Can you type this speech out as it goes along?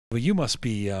Well, it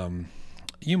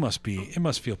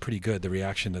must feel pretty good, the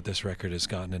reaction that this record has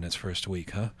gotten in its first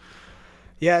week, huh?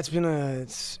 Yeah, it's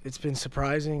been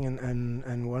surprising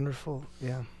and wonderful.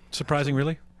 Yeah. Surprising,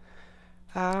 really?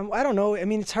 I don't know. I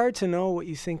mean, it's hard to know what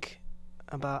you think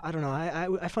about. I don't know.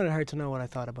 I find it hard to know what I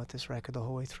thought about this record the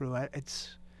whole way through. I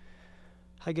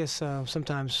guess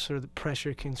sometimes sort of the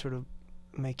pressure can sort of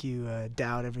make you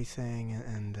doubt everything,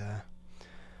 and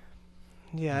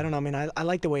yeah, I don't know. I mean, I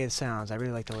like the way it sounds. I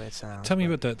really like the way it sounds. Tell me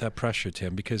about that pressure,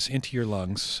 Tim, because Into Your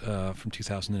Lungs from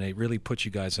 2008 really put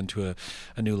you guys into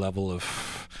a new level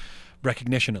of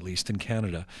recognition, at least in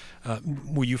Canada.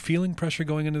 Were you feeling pressure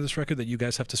going into this record that you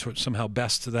guys have to sort of somehow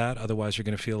best that, otherwise you're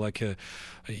going to feel like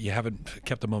you haven't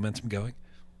kept the momentum going?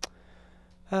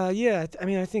 Yeah, I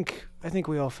mean, I think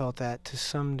we all felt that to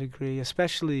some degree,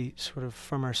 especially sort of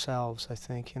from ourselves. I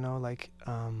think, like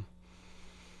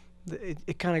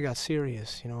it kind of got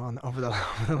serious, over the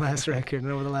last record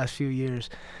and over the last few years,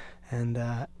 and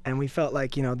we felt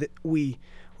like that we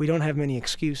don't have many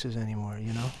excuses anymore,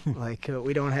 like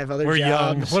we don't have other We're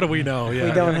jobs. Young. What do we know? Yeah.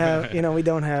 We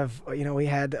don't have, we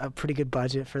had a pretty good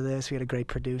budget for this. We had a great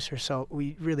producer, so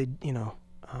we really,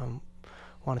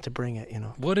 wanted to bring it.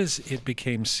 What does "it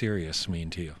became serious" mean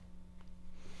to you?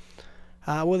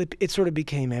 Well, it sort of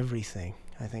became everything,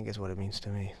 I think, is what it means to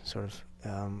me, sort of.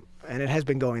 And it has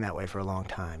been going that way for a long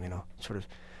time, sort of.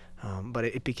 But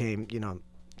it became,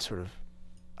 sort of,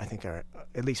 I think, at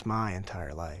least my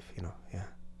entire life, yeah.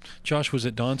 Josh, was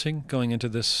it daunting going into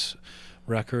this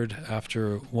record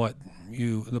after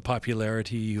the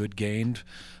popularity you had gained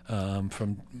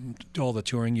from all the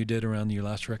touring you did around your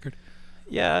last record?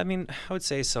 Yeah, I mean, I would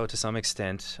say so to some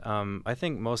extent. I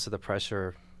think most of the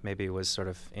pressure maybe was sort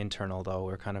of internal, though.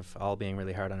 We're kind of all being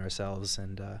really hard on ourselves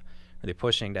and really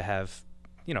pushing to have,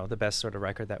 the best sort of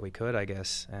record that we could, I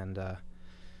guess. And,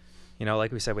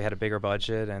 like we said, we had a bigger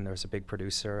budget, and there was a big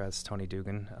producer, as Tony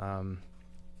Dugan.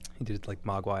 He did like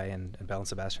Mogwai and Belle and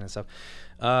Sebastian and stuff.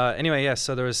 Anyway, yeah,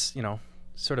 so there was,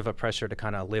 sort of a pressure to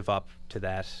kind of live up to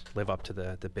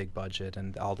the big budget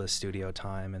and all the studio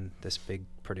time and this big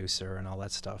producer and all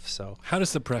that stuff. So how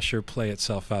does the pressure play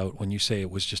itself out when you say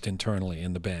it was just internally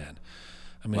in the band?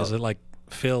 I mean, is it like,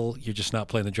 Phil, you're just not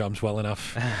playing the drums well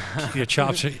enough? Your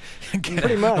chops are...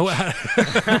 Pretty much.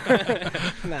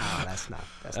 No, that's not.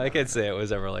 I can't say it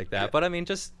was ever like that. But I mean,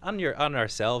 just on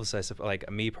ourselves, I suppose, like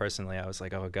me personally, I was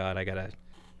like, oh God, I gotta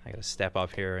step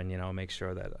up here and, make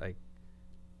sure that I,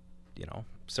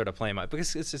 sort of play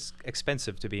because it's just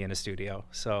expensive to be in a studio.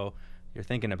 So you're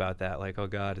thinking about that, like, oh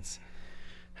God, it's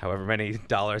however many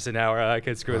dollars an hour I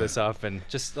could screw this up, and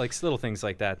just like little things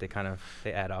like that, they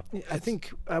add up. I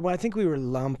think we were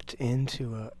lumped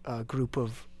into a group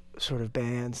of sort of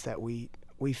bands that we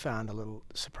found a little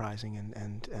surprising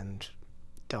and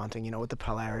daunting, with the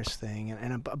Polaris thing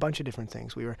and a bunch of different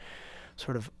things. We were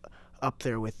sort of up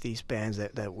there with these bands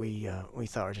that we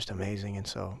thought were just amazing, and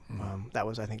so that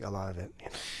was, I think, a lot of it.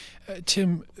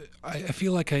 Tim, I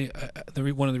feel like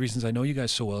one of the reasons I know you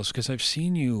guys so well is because I've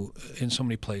seen you in so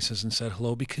many places and said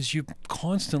hello, because you've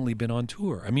constantly been on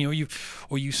tour. I mean,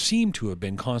 or you seem to have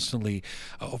been constantly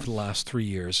over the last 3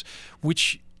 years,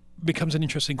 which becomes an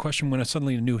interesting question when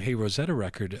suddenly a new Hey Rosetta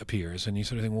record appears, and you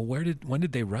sort of think, well, when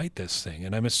did they write this thing?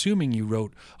 And I'm assuming you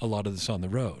wrote a lot of this on the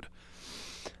road.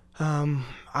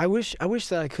 I wish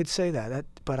that I could say that,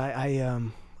 but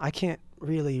I can't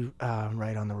really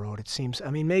write on the road, it seems. I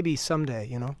mean, maybe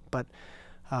someday, but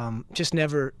just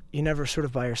never. You're never sort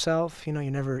of by yourself, you're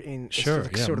never in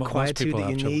sort of quietude that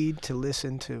you need to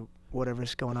listen to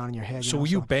whatever's going on in your head. So were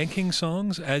you banking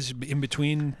songs as in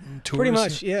between tours? Pretty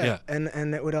much, yeah.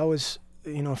 And it would always,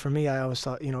 for me, I always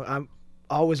thought, I'm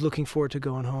always looking forward to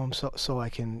going home so I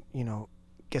can,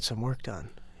 get some work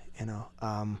done,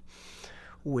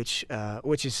 which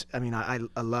is, I mean, I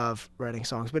love writing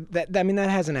songs, but that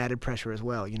has an added pressure as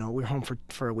well. We're home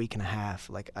for a week and a half.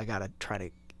 Like, I gotta try to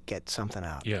get something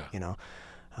out. Yeah.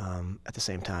 At the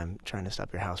same time, trying to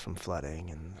stop your house from flooding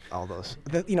and all those.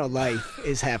 Life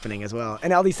is happening as well,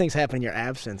 and all these things happen in your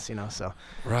absence. So.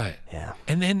 Right. Yeah.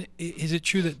 And then, is it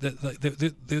true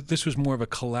that this was more of a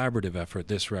collaborative effort,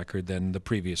 this record, than the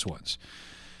previous ones?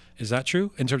 Is that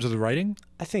true in terms of the writing?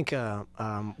 I think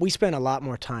we spent a lot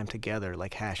more time together,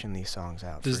 like hashing these songs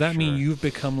out. Does that mean you've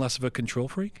become less of a control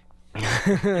freak?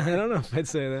 I don't know if I'd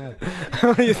say that.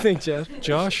 What do you think, Jeff?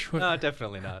 Josh? No,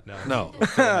 definitely not. No.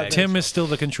 Tim is still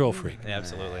the control freak. Yeah,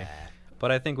 absolutely.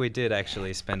 But I think we did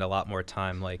actually spend a lot more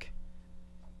time, like,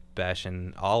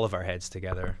 bashing all of our heads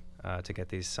together to get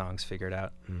these songs figured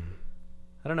out.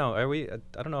 I don't know.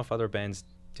 I don't know if other bands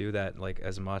do that, like,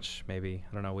 as much. Maybe,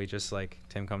 I don't know. We just, like,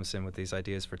 Tim comes in with these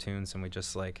ideas for tunes, and we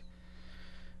just, like,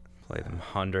 Play them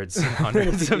hundreds and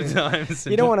hundreds of times.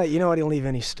 You don't want to leave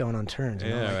any stone unturned. You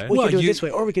know? Yeah, right. We could do it this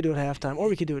way, or we could do it at halftime, or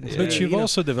we could do it. But you've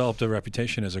also developed a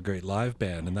reputation as a great live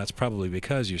band, and that's probably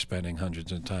because you're spending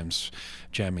hundreds of times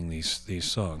jamming these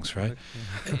songs, right?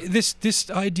 This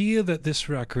idea that this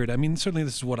record, I mean, certainly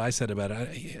this is what I said about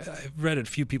it. I've read a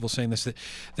few people saying this,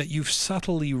 that you've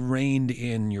subtly reined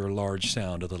in your large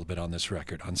sound a little bit on this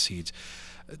record, on Seeds.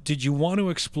 Did you want to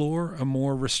explore a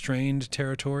more restrained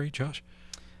territory, Josh?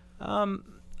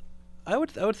 I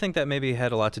would think that maybe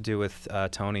had a lot to do with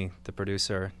Tony, the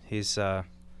producer. He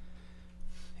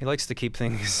likes to keep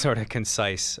things sort of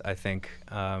concise, I think.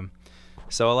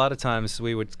 So a lot of times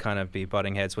we would kind of be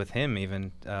butting heads with him,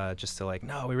 even just to like,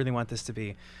 no, we really want this to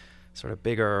be sort of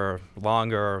bigger, or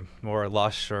longer, more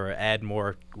lush, or add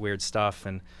more weird stuff.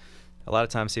 And a lot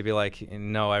of times he'd be like,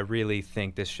 no, I really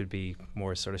think this should be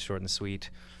more sort of short and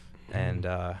sweet. And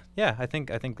yeah, I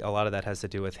think a lot of that has to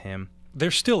do with him. They're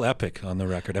still epic on the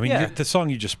record. I mean, Yeah. the song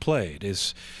you just played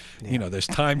is, you know, there's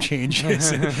time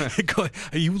changes.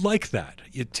 You like that,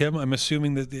 Tim? I'm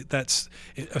assuming that that's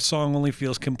a song only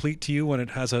feels complete to you when it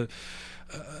has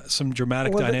some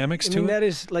dramatic dynamics to it. That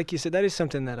is, like you said, that is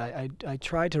something that I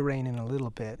try to rein in a little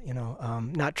bit. You know,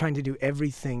 not trying to do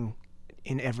everything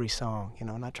in every song, you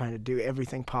know, not trying to do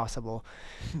everything possible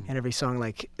in every song.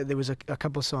 Like there was a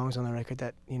couple songs on the record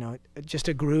that, you know, just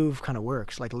a groove kind of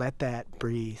works. Like let that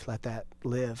breathe, let that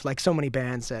live. Like so many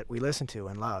bands that we listen to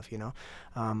and love, you know.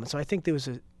 So I think there was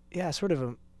sort of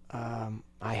a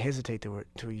I hesitate to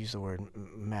use the word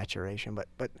maturation,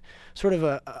 but sort of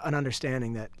an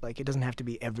understanding that like it doesn't have to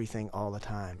be everything all the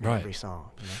time in every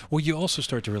song. You know? Well, you also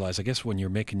start to realize, I guess, when you're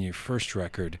making your first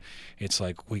record, it's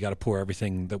like we got to pour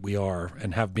everything that we are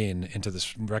and have been into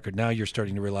this record. Now you're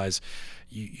starting to realize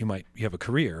you have a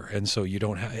career, and so you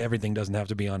don't everything doesn't have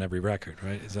to be on every record,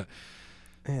 right? Is that?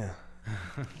 Yeah.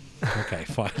 Okay,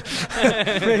 fine.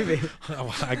 Maybe.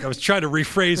 I was trying to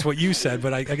rephrase what you said,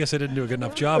 but I guess I didn't do a good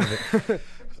enough job of it.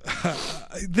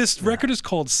 This record is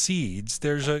called Seeds.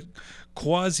 There's a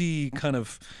quasi kind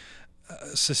of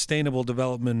sustainable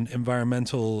development,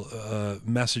 environmental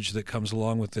message that comes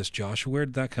along with this. Josh, where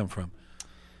did that come from?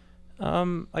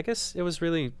 I guess it was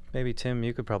really, maybe Tim,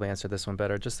 you could probably answer this one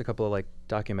better. Just a couple of like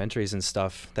documentaries and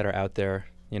stuff that are out there,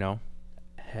 you know,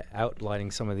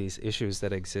 outlining some of these issues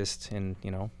that exist in,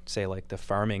 you know, say like the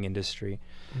farming industry.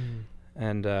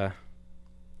 And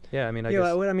yeah, I mean, I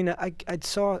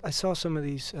guess. I saw some of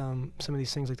these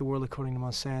things like The World According to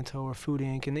Monsanto or Food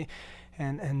Inc.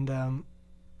 and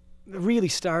really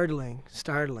startling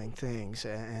things,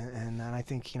 and I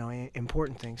think, you know,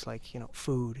 important things like, you know,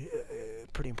 food,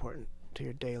 pretty important to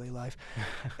your daily life.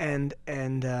 and I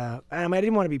mean, I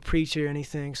didn't want to be preachy or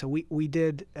anything, so we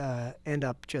did end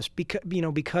up just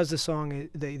because the song,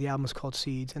 the album is called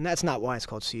Seeds, and that's not why it's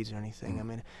called Seeds or anything. I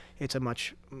mean, it's a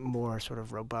much more sort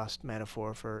of robust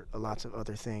metaphor for lots of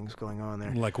other things going on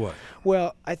there. Like what?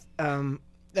 Well,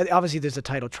 obviously there's a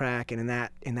title track, and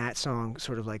in that song,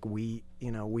 sort of like we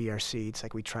are seeds,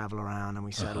 like we travel around and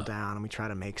we settle down and we try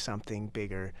to make something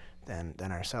bigger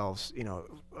than ourselves, you know,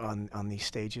 on these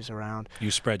stages around. You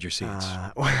spread your seeds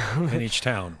in each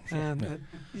town. That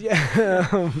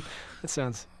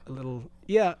sounds a little,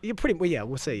 you're pretty, well, yeah,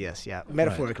 we'll say yes, yeah,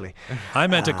 metaphorically. Right. I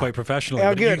meant it quite professionally,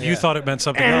 but good, you thought it meant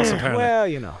something else, apparently. Well,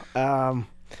 you know,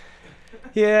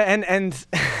 yeah,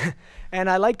 and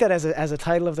I like that as a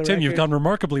title of the record. Tim, you've gone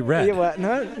remarkably red. Yeah, well,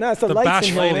 no, it's the lights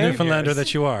in bashful here, man. Newfoundlander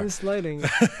that you are. It's lighting.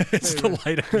 It's the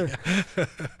lighting.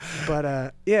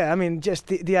 But yeah, I mean, just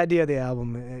the idea of the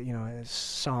album, you know, is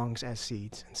songs as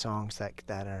seeds, and songs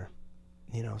that are,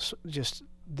 you know, just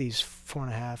these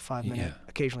 4.5, 5 minute,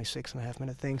 occasionally 6.5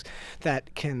 minute things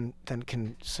that can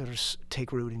sort of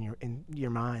take root in your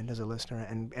mind as a listener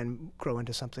and grow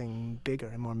into something bigger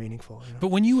and more meaningful. You know? But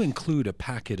when you include a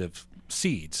packet of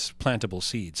seeds, plantable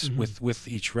seeds, with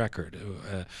each record,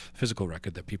 physical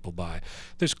record that people buy,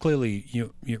 there's clearly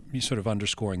you're sort of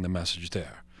underscoring the message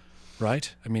there,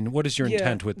 right? I mean, what is your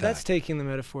intent with that? That's taking the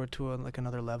metaphor to like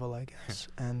another level, I guess.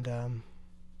 And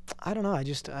I don't know. I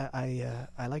just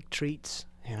I like treats,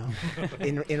 you know,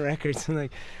 in records. And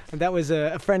like that was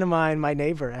a friend of mine. My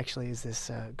neighbor actually is this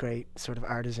great sort of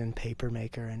artisan paper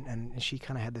maker, and she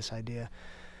kind of had this idea.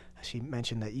 She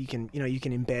mentioned that you can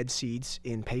embed seeds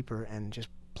in paper and just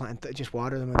just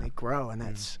water them when they grow, and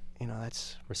that's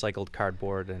that's recycled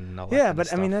cardboard and all that. Yeah, kind but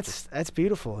of I mean stuff. that's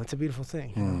beautiful. It's a beautiful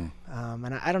thing. You know?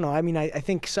 And I don't know. I mean, I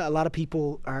think a lot of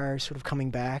people are sort of coming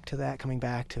back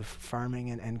to farming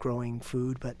and growing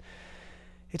food, but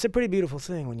it's a pretty beautiful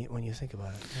thing when you think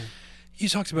about it. Yeah. You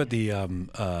talked about the. I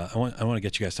want to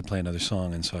get you guys to play another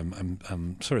song, and so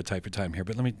I'm sort of tight for time here.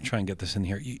 But let me try and get this in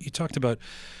here. You talked about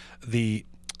the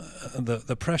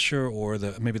the pressure or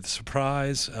maybe the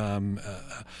surprise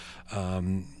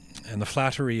and the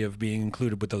flattery of being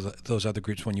included with those other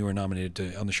groups when you were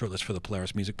nominated on the shortlist for the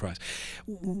Polaris Music Prize.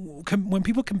 When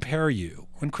people compare you,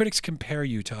 when critics compare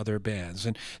you to other bands,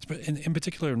 and in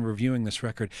particular in reviewing this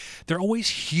record, they're always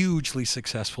hugely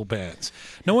successful bands.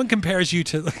 No one compares you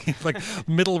to like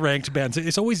middle-ranked bands.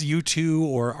 It's always U2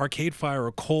 or Arcade Fire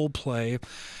or Coldplay.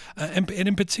 And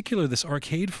in particular, this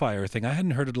Arcade Fire thing, I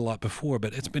hadn't heard it a lot before,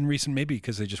 but it's been recent, maybe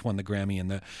because they just won the Grammy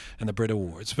and the Brit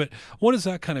Awards. But what does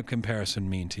that kind of comparison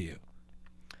mean to you?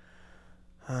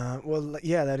 Well,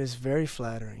 yeah, that is very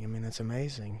flattering. I mean, it's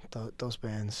amazing. Those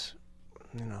bands,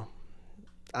 you know,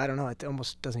 I don't know. It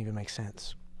almost doesn't even make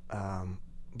sense.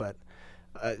 But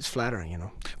it's flattering, you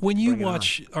know. When you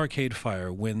watch Arcade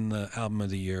Fire win the Album of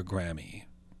the Year Grammy,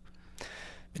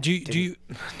 do you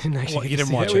didn't actually well, you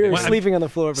didn't watch it? it. We were sleeping on the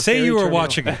floor of a Say ferry you were terminal.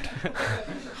 watching it.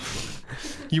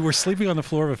 You were sleeping on the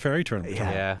floor of a ferry terminal.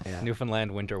 Yeah. Yeah.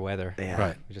 Newfoundland winter weather. Yeah.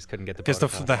 Right. We just couldn't get the Because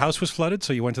boat across. the house was flooded,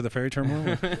 so you went to the ferry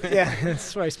terminal? Yeah,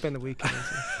 that's where I spend the weekend.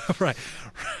 Right.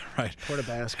 Porta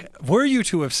Basket. Were you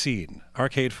to have seen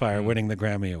Arcade Fire winning the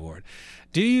Grammy Award,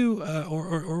 do you,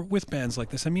 or with bands like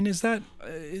this, I mean, is that,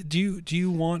 do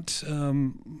you want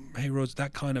Hey Rose,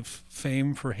 that kind of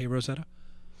fame for Hey Rosetta?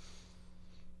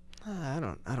 I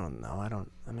don't know.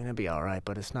 I mean, it'd be all right,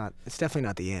 but it's definitely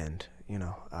not the end, you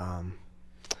know.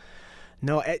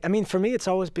 No, I mean, for me, it's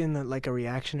always been like a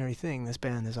reactionary thing. This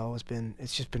band has always been,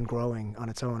 it's just been growing on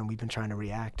its own, and we've been trying to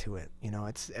react to it. You know,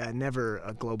 it's never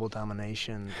a global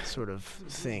domination sort of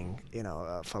thing, you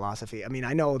know, philosophy. I mean,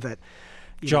 I know that...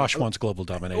 Josh wants global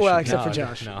domination. Well, except for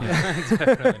Josh. No,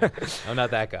 definitely not. I'm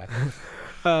not that guy.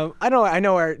 I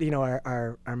know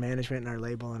our management and our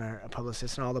label and our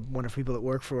publicists and all the wonderful people that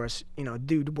work for us, you know,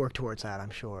 do work towards that,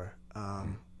 I'm sure.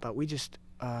 But we just,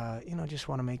 you know, just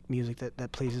want to make music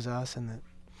that pleases us and that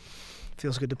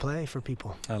feels good to play for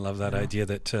people. I love that idea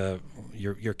that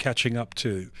you're catching up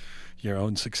to your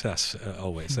own success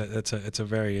always. It's a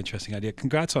very interesting idea.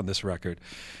 Congrats on this record.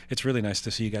 It's really nice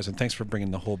to see you guys, and thanks for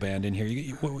bringing the whole band in here.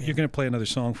 You're going to play another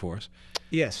song for us.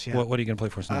 Yes. Yeah. What are you going to play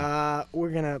for us now? We're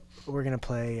gonna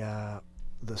play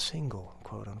the single,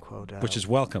 quote unquote, which is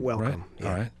Welcome. Welcome. Right? Yeah.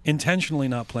 All right. Intentionally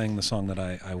not playing the song that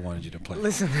I wanted you to play.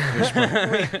 Listen.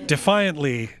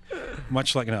 Defiantly,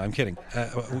 much like, no, I'm kidding.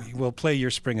 We'll play Your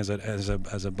Spring as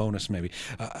a bonus maybe.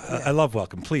 I love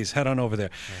Welcome. Please head on over there.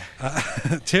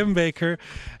 Tim Baker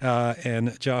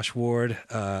and Josh Ward,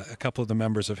 a couple of the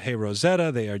members of Hey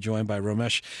Rosetta. They are joined by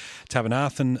Romesh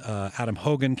Tavanathan, Adam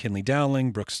Hogan, Kinley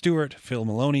Dowling, Brooke Stewart, Phil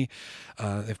Maloney.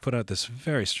 They've put out this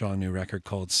very strong new record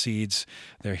called Seeds.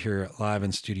 They're here live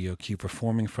in Studio Q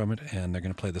performing from it, and they're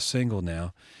going to play the single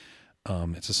now.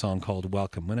 It's a song called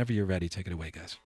Welcome. Whenever you're ready, take it away, guys.